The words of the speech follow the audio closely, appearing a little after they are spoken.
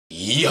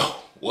Yo,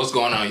 what's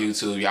going on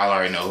YouTube? Y'all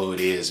already know who it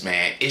is,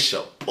 man. It's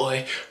your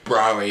boy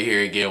Bro right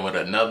here again with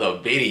another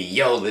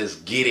video. Let's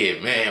get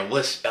it, man.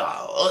 What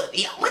y'all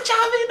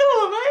been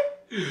doing,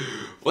 man?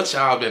 What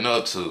y'all been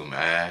up to,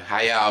 man?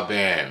 How y'all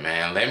been,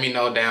 man? Let me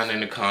know down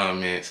in the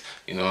comments,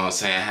 you know what I'm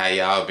saying, how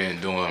y'all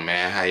been doing,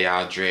 man. How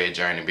y'all dread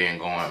journey been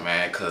going,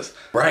 man. Cause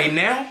right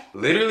now,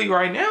 literally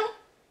right now,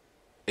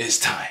 it's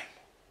time.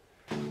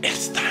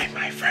 It's time,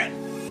 my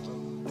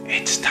friend.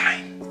 It's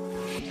time.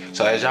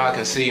 So as y'all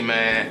can see,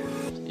 man,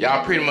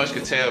 y'all pretty much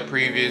could tell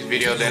previous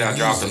video that I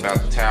dropped about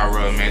the towel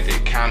rub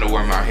method, kind of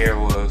where my hair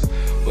was.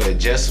 But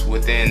just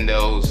within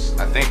those,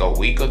 I think a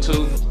week or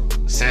two,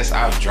 since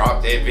I've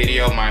dropped that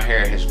video, my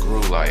hair has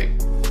grew like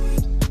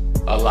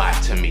a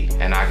lot to me,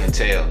 and I can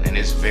tell, and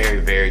it's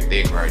very, very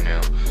thick right now.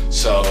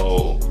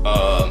 So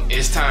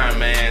it's time,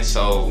 man.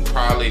 So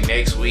probably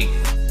next week,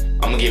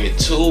 I'm gonna give it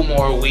 2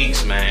 more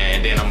weeks, man,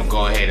 and then I'm gonna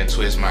go ahead and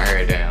twist my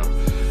hair down.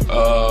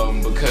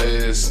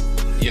 Because,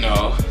 you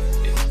know,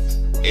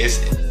 it's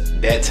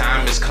that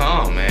time has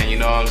come, man, you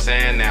know what I'm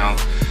saying? Now,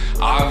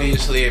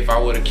 obviously, if I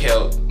would have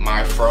kept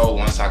my fro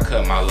once I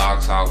cut my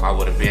locks off, I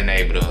would have been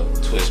able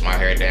to twist my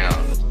hair down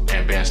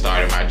and been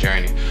starting my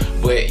journey.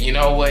 But you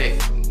know what?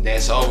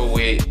 That's over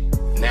with.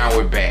 Now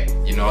we're back,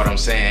 you know what I'm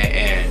saying?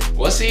 And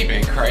what's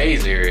even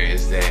crazier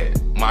is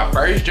that my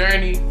first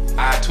journey,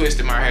 I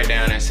twisted my hair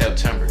down in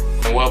September.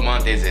 And what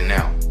month is it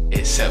now?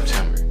 It's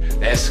September.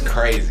 That's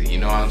crazy, you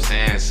know what I'm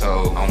saying?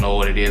 So I don't know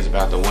what it is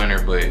about the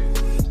winter, but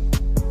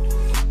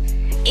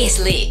it's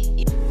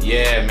lit.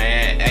 Yeah,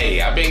 man.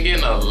 Hey, I've been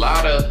getting a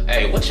lot of,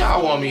 hey, what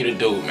y'all want me to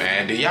do,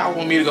 man? Do y'all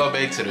want me to go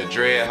back to the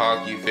dread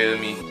hawk, you feel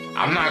me?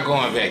 I'm not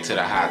going back to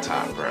the high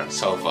top, bro.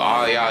 So for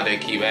all y'all that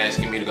keep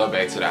asking me to go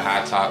back to the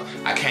high top,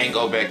 I can't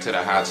go back to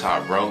the high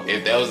top, bro.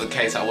 If that was the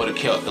case, I would have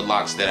kept the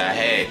locks that I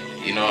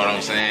had. You know what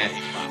I'm saying?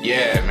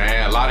 Yeah,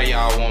 man. A lot of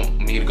y'all want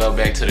me to go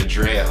back to the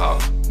dread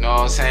hawk. You know what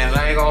I'm saying?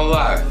 I ain't gonna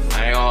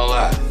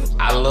lie.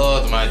 I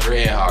loved my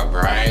dread hawk,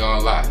 bro. I ain't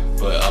gonna lie.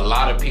 But a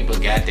lot of people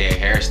got their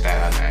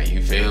hairstyle now,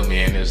 you feel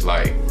me? And it's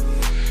like,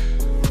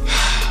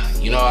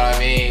 you know what I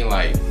mean?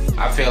 Like,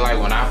 I feel like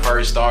when I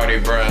first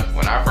started, bro,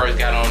 when I first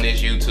got on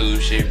this YouTube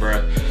shit,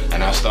 bro,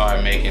 and I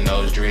started making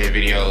those dread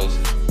videos,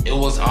 it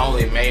was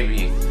only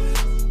maybe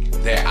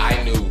that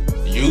I knew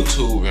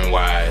YouTubing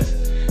wise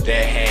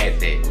that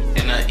had that.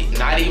 And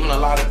not even a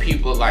lot of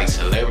people, like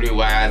celebrity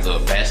wise or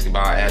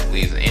basketball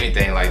athletes or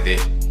anything like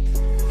that,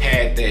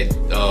 had that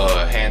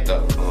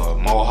the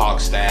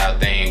mohawk style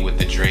thing with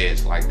the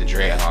dreads, like the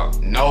dread hawk.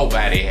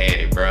 Nobody had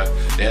it, bro.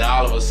 Then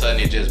all of a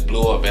sudden it just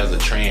blew up as a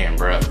trend,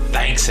 bro.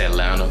 Thanks,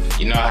 Atlanta.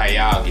 You know how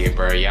y'all get,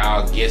 bro.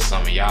 Y'all get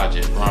something, y'all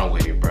just run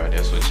with it, bro.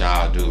 That's what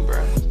y'all do,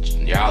 bro.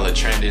 Y'all a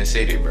trending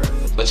city, bro.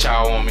 What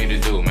y'all want me to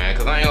do, man?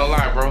 Cause I ain't gonna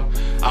lie, bro.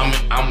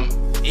 I'm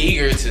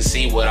eager to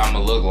see what I'm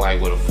gonna look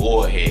like with a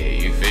full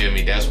head. You feel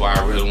me? That's why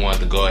I really wanted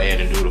to go ahead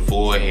and do the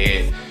full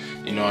head.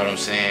 You know what I'm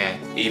saying?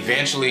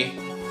 Eventually,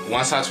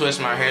 once I twist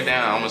my hair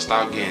down, I'm gonna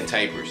stop getting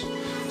tapers.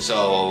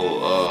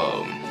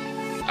 So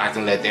I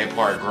can let that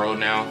part grow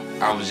now.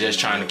 I was just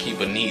trying to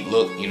keep a neat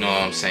look, you know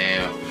what I'm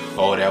saying,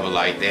 or whatever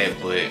like that.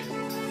 But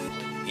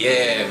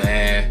yeah,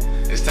 man,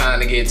 it's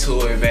time to get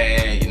to it,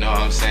 man. You know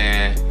what I'm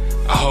saying?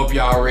 I hope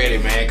y'all ready,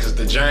 man, because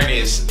the journey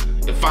is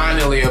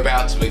finally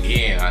about to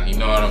begin. You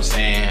know what I'm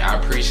saying? I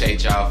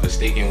appreciate y'all for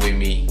sticking with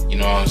me, you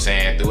know what I'm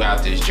saying,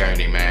 throughout this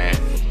journey, man,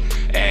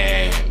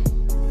 and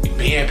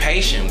being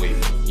patient with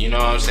me, you know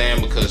what I'm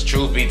saying? Because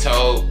truth be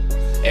told,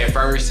 at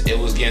first it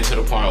was getting to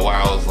the point where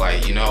I was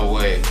like, you know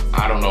what,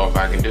 I don't know if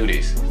I can do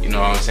this, you know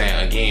what I'm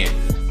saying, again.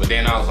 But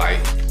then I was like,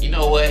 you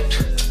know what,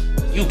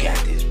 you got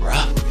this, bro.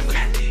 You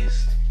got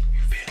this. You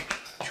feel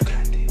me? You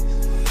got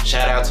this.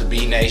 Shout out to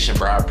B Nation,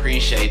 bro. I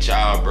appreciate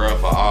y'all, bro,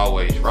 for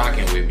always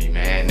rocking with me,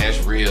 man.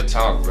 That's real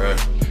talk, bro.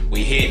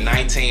 We hit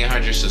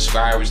 1,900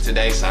 subscribers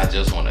today, so I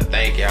just want to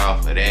thank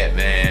y'all for that,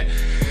 man.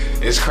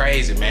 It's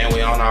crazy, man.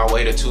 We on our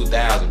way to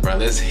 2,000, bro.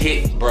 Let's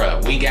hit,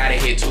 bro. We gotta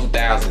hit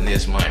 2,000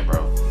 this month,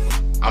 bro.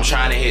 I'm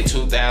trying to hit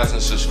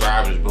 2,000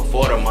 subscribers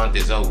before the month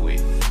is over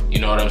with. You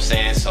know what I'm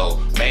saying? So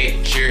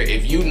make sure,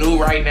 if you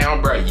new right now,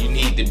 bro, you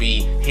need to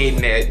be hitting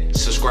that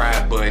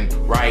subscribe button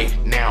right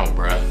now,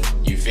 bro.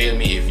 You feel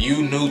me? If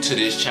you new to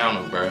this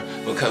channel, bro,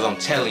 because I'm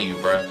telling you,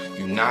 bro,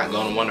 you're not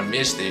gonna wanna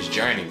miss this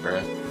journey,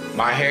 bro.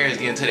 My hair is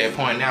getting to that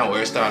point now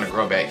where it's starting to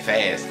grow back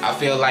fast. I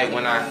feel like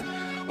when I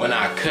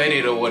cut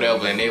it or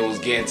whatever and it was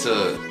getting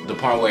to the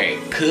point where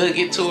it could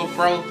get to a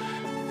fro,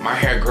 my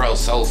hair grows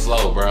so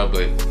slow, bro.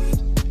 But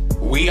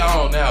we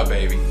on now,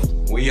 baby.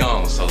 We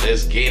on. So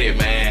let's get it,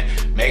 man.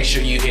 Make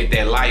sure you hit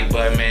that like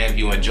button, man, if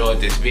you enjoyed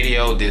this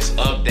video, this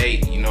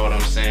update, you know what I'm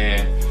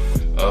saying?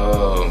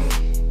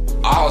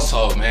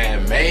 Also,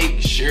 man,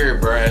 make sure,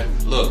 bro,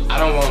 look, I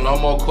don't want no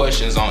more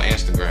questions on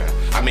Instagram.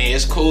 I mean,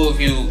 it's cool if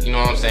you know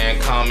what I'm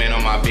saying, comment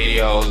on my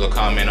videos or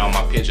comment on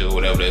my pictures or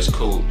whatever, that's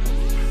cool.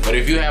 But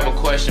if you have a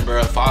question,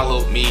 bro,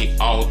 follow me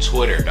on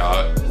Twitter,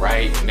 dog,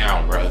 right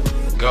now, bro.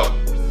 Go.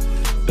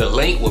 The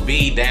link will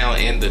be down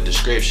in the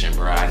description,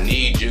 bro. I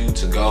need you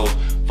to go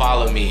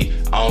follow me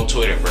on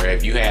Twitter, bro.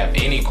 If you have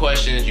any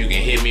questions, you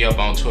can hit me up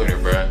on Twitter,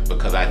 bro,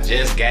 because I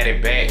just got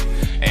it back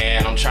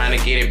and I'm trying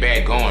to get it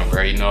back going,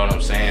 bro. You know what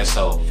I'm saying?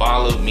 So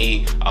follow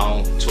me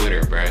on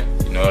Twitter, bro.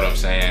 You know what I'm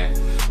saying?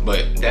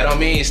 But that don't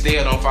mean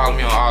still don't follow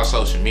me on all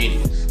social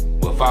medias.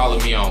 But follow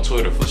me on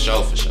Twitter for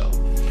sure, for sure.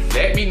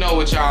 Let me know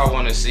what y'all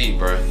want to see,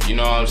 bro. You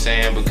know what I'm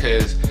saying?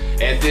 Because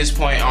at this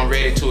point, I'm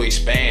ready to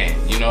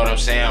expand. You know what I'm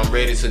saying? I'm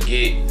ready to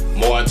get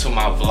more into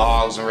my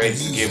vlogs. I'm ready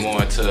to get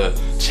more into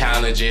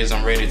challenges.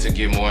 I'm ready to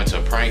get more into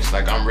pranks.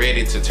 Like, I'm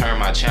ready to turn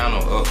my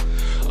channel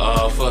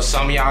up. For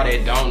some of y'all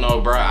that don't know,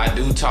 bro, I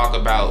do talk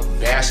about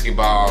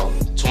basketball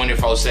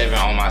 24/7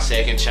 on my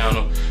second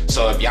channel.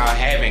 So if y'all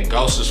haven't,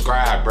 go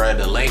subscribe, bro.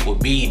 The link will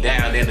be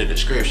down in the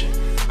description.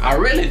 I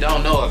really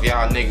don't know if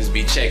y'all niggas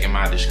be checking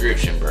my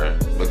description, bro,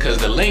 because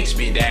the links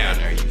be down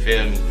there, you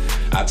feel me?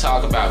 I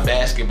talk about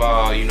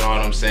basketball, you know what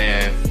I'm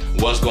saying?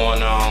 What's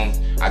going on?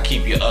 I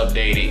keep you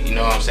updated, you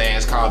know what I'm saying?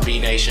 It's called B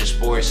Nation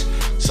Sports.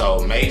 So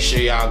make sure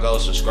y'all go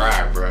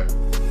subscribe, bro.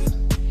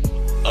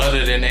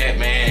 Other than that,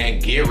 man,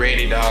 get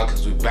ready, dog,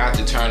 because we about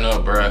to turn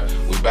up, bro.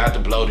 We about to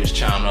blow this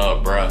channel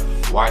up, bro.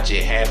 Watch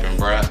it happen,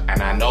 bro.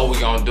 And I know we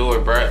gonna do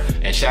it, bro.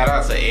 And shout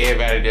out to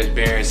everybody that's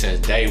been here since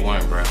day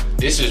one, bro.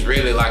 This is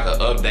really like an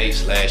update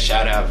slash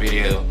shout out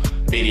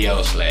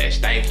video slash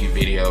thank you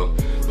video.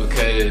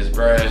 Because,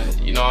 bro,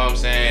 you know what I'm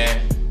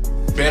saying?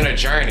 Been a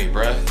journey,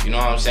 bro. You know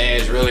what I'm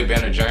saying? It's really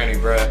been a journey,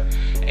 bro.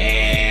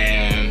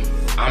 And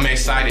I'm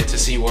excited to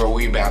see where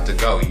we about to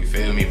go, you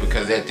feel me?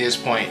 Because at this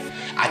point,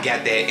 I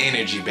got that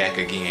energy back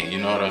again, you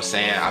know what I'm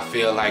saying? I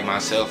feel like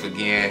myself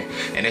again,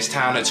 and it's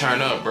time to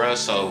turn up, bro.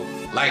 So,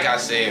 like I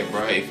said,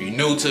 bro, if you're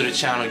new to the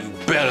channel, you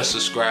better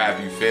subscribe,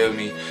 you feel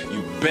me?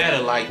 You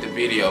better like the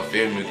video,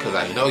 feel me? Because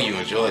I know you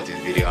enjoyed this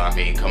video. I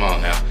mean, come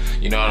on now.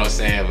 You know what I'm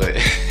saying? But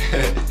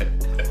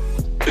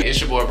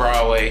it's your boy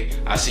Broadway.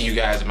 I'll see you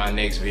guys in my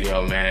next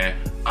video, man.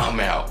 I'm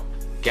out.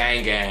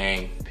 Gang,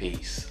 gang.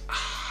 Peace.